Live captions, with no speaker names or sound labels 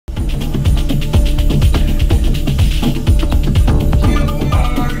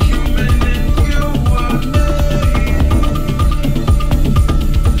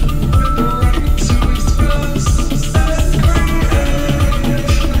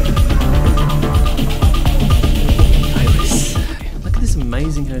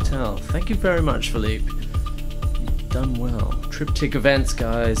Thank you very much, Philippe. You've done well. Triptych Events,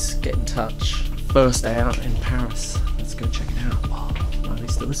 guys. Get in touch. First day out in Paris. Let's go check it out. Oh,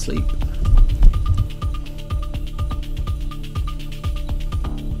 Riley's still asleep.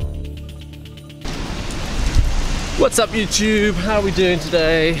 What's up, YouTube? How are we doing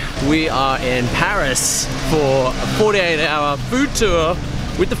today? We are in Paris for a 48-hour food tour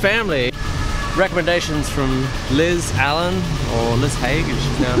with the family. Recommendations from Liz Allen, or Liz Haigh, as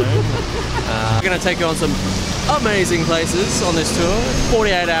she's now known. We're going to take you on some amazing places on this tour.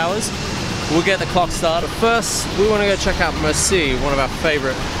 48 hours. We'll get the clock started. First, we want to go check out Merci, one of our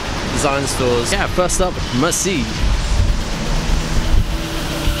favorite design stores. Yeah, first up, Merci.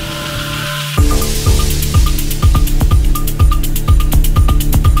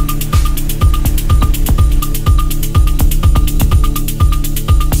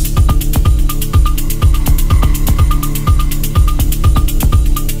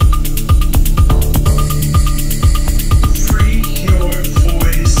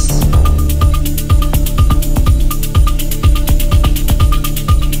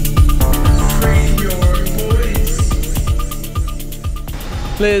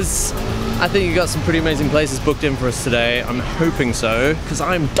 Liz, I think you got some pretty amazing places booked in for us today. I'm hoping so, because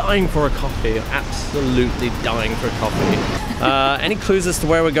I'm dying for a coffee. Absolutely dying for a coffee. Any clues as to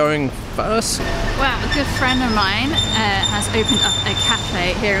where we're going first? Well, a good friend of mine has opened up a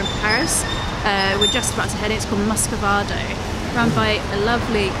cafe here in Paris. We're just about to head in. It's called Muscovado, run by a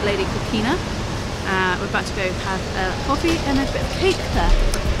lovely lady called Kina. We're about to go have a coffee and a bit of cake there.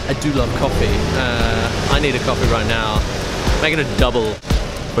 I do love coffee. I need a coffee right now. Make it a double.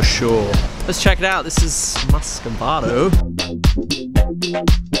 For sure. Let's check it out. This is Muscovado.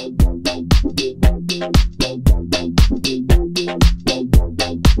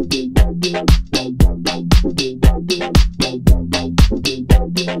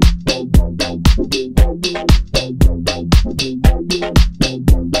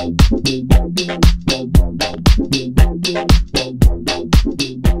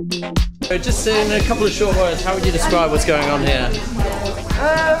 So just in a couple of short words, how would you describe what's going on here?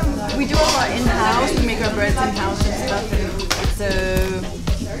 We do all our in-house, we make our breads in-house and stuff, and so,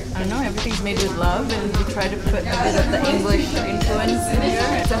 I don't know, everything's made with love, and we try to put a bit of the English influence in here.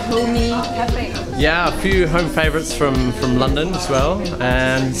 It's a homey cafe. Yeah, a few home favorites from London as well,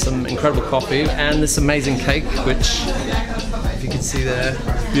 and some incredible coffee, and this amazing cake, which, if you can see there,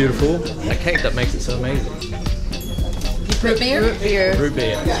 it's beautiful. A cake that makes it so amazing. Root beer? Root beer. Root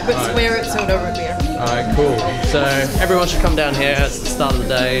beer. But square soda root beer. Alright, cool. So everyone should come down here at the start of the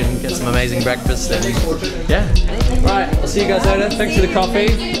day and get some amazing breakfast and yeah. Right, I'll see you guys later. Thanks for the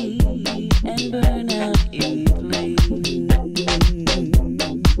coffee.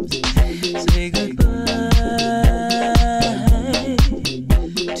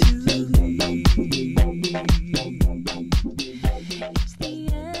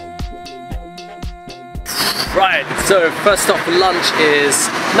 Right, so first stop for lunch is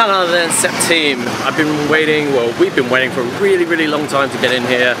none other than Septime. I've been waiting, well, we've been waiting for a really, really long time to get in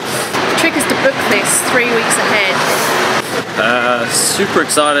here. The trick is to book this 3 weeks ahead. Super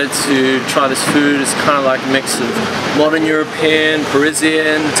excited to try this food. It's kind of like a mix of modern European,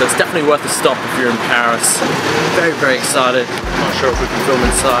 Parisian, so it's definitely worth a stop if you're in Paris. Very, very excited. I'm not sure if we can film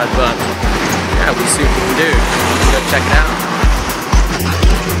inside, but yeah, we'll see what we can do. Let's go check it out.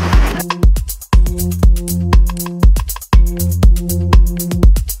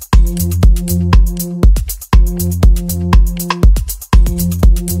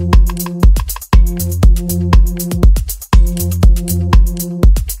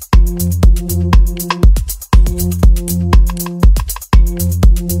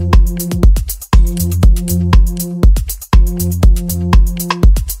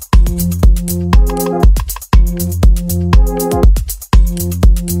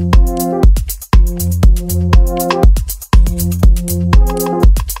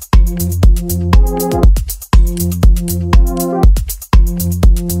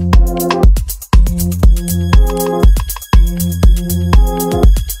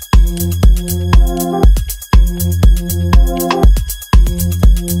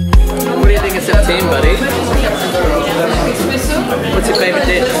 What's your favorite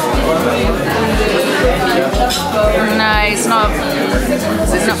dish? No, it's not.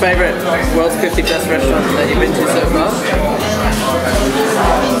 Is this your favorite world's 50 best restaurant that you've been to so far?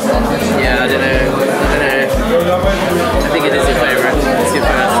 Yeah, I don't know. I think it is your favorite. It's your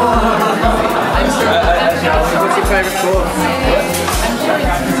first. What's your favorite course?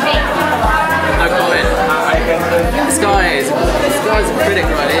 No comment. This guy is a critic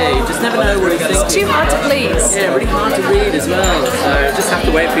right here. He just just never know what it's It's too hard to please. Yeah, really hard to read as well. So just have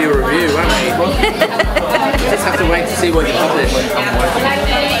to wait for your review, won't we? Just have to wait to see what you publish.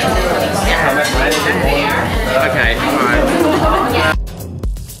 Okay, alright.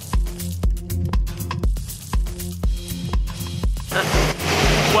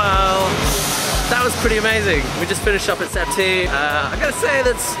 Well, that was pretty amazing. We just finished up at Septime. I gotta say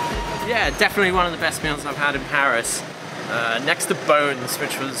that's, yeah, definitely one of the best meals I've had in Paris. Next to Bones,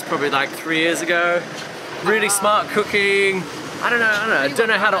 which was probably like 3 years ago. Really smart cooking. I don't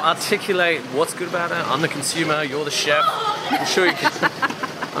know how to articulate what's good about it. I'm the consumer, you're the chef. I'm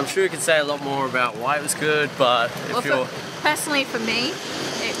sure you could say a lot more about why it was good, but if you're... Personally for me,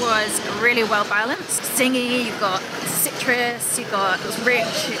 it was really well balanced. Zingy, you got citrus, it was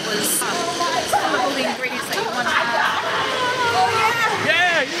rich, it was full of all the ingredients that you want to have.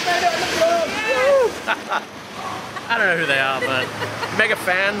 Yeah, you made it on the vlog! I don't know who they are, but mega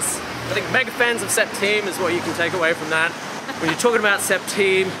fans. I think mega fans of Septime is what you can take away from that. When you're talking about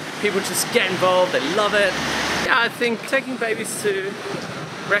Septime, people just get involved, they love it. Yeah, I think taking babies to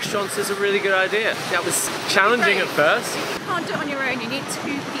restaurants is a really good idea. That was challenging at first. You can't do it on your own, you need 2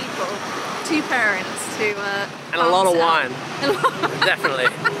 people, 2 parents to and a lot of wine. Definitely.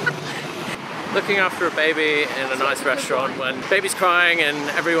 Looking after a baby in a nice restaurant when baby's crying and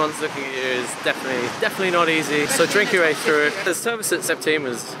everyone's looking at you is definitely not easy. So drink your way through it. The service at Septime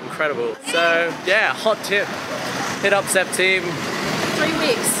was incredible. So yeah, hot tip. Hit up Septime. 3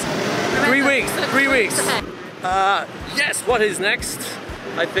 weeks. Remember, 3 weeks. Yes, what is next?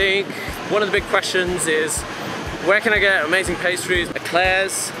 I think one of the big questions is where can I get amazing pastries?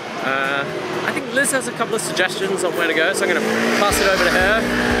 Eclairs. I think Liz has a couple of suggestions on where to go, so I'm going to pass it over to her.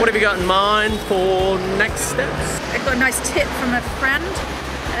 What have you got in mind for next steps? I've got a nice tip from a friend.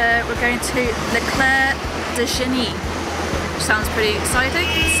 We're going to L'Eclair de Genie, which sounds pretty exciting.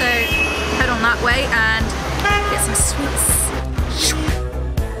 So head on that way and get some sweets.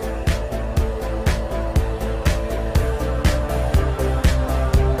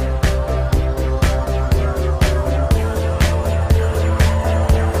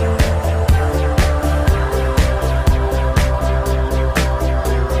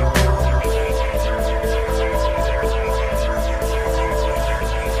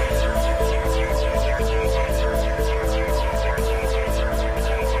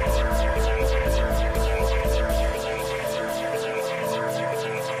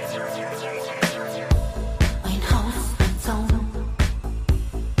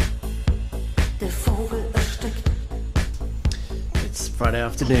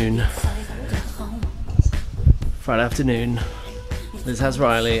 Friday afternoon. Liz has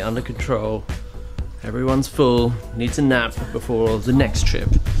Riley under control. Everyone's full, needs a nap before the next trip.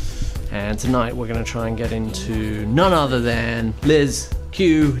 And tonight we're going to try and get into none other than Liz.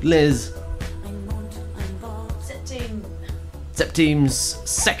 Liz. Septime's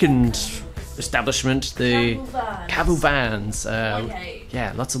second establishment, the Cavu Vans.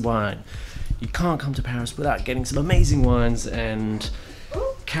 Yeah, lots of wine. You can't come to Paris without getting some amazing wines, and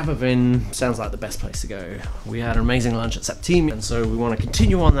Cavavin sounds like the best place to go. We had an amazing lunch at Septime, and so we want to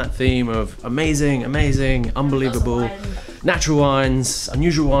continue on that theme of amazing, unbelievable, natural wines,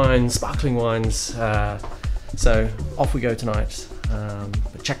 unusual wines, sparkling wines. So off we go tonight.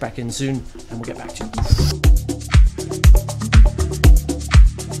 But check back in soon, and we'll get back to you.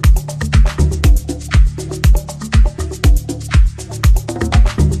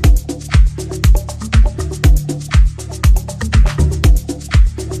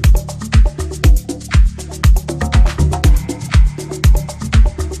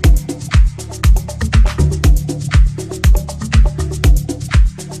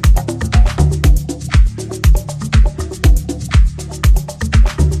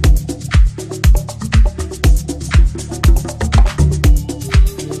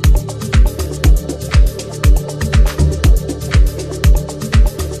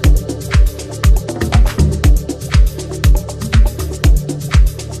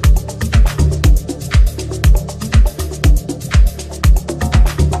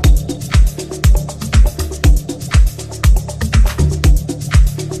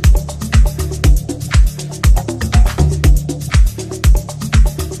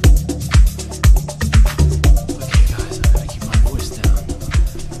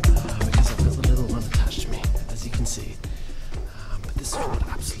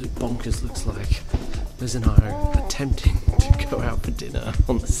 Looks like Liz and I are attempting to go out for dinner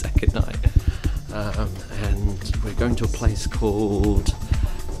on the second night, and we're going to a place called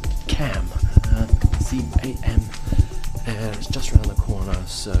C.A.M, C.A.M, and it's just around the corner,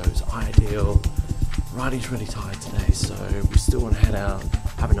 so it's ideal. Riley's really tired today, so we still want to head out,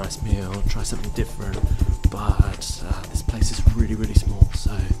 have a nice meal, try something different, but this place is really, really small,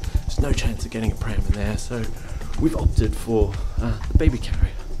 so there's no chance of getting a pram in there, so we've opted for the baby carrier,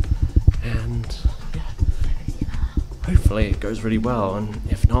 and yeah, hopefully it goes really well, and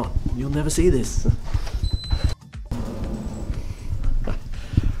if not, you'll never see this.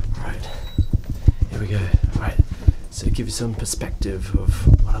 Right, here we go. Right, so to give you some perspective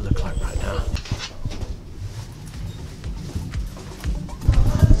of what I look like right now.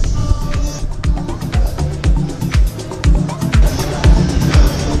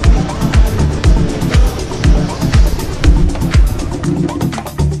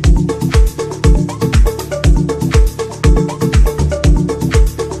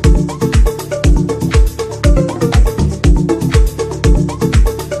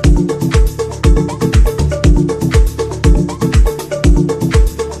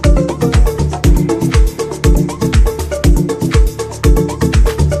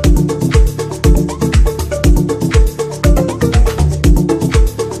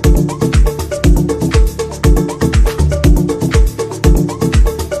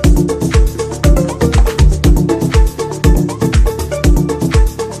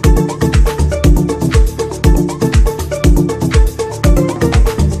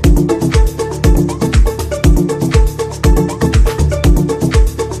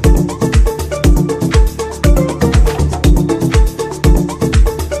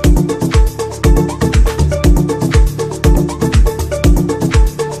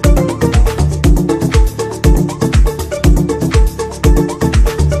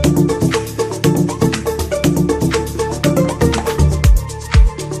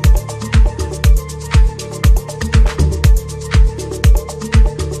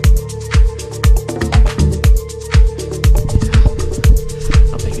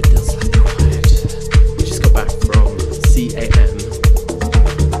 C.A.M.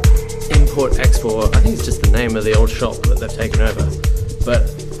 Import-Export. I think it's just the name of the old shop that they've taken over. But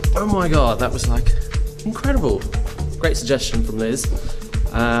oh my god, that was like incredible. Great suggestion from Liz.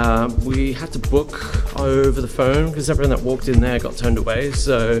 We had to book over the phone because everyone that walked in there got turned away,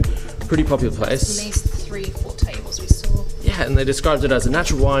 so pretty popular place. At least 3-4 tables we saw. Yeah, and they described it as a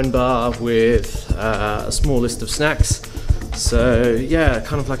natural wine bar with a small list of snacks. So yeah,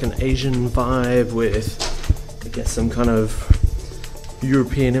 kind of like an Asian vibe with, I guess, some kind of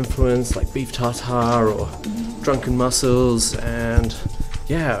European influence like beef tartare or drunken mussels, and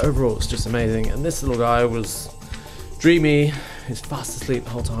yeah, overall it's just amazing. And this little guy was dreamy, he's fast asleep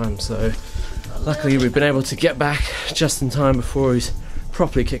the whole time, so luckily we've been able to get back just in time before he's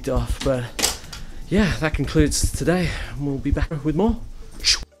properly kicked off. But yeah, that concludes today, and we'll be back with more.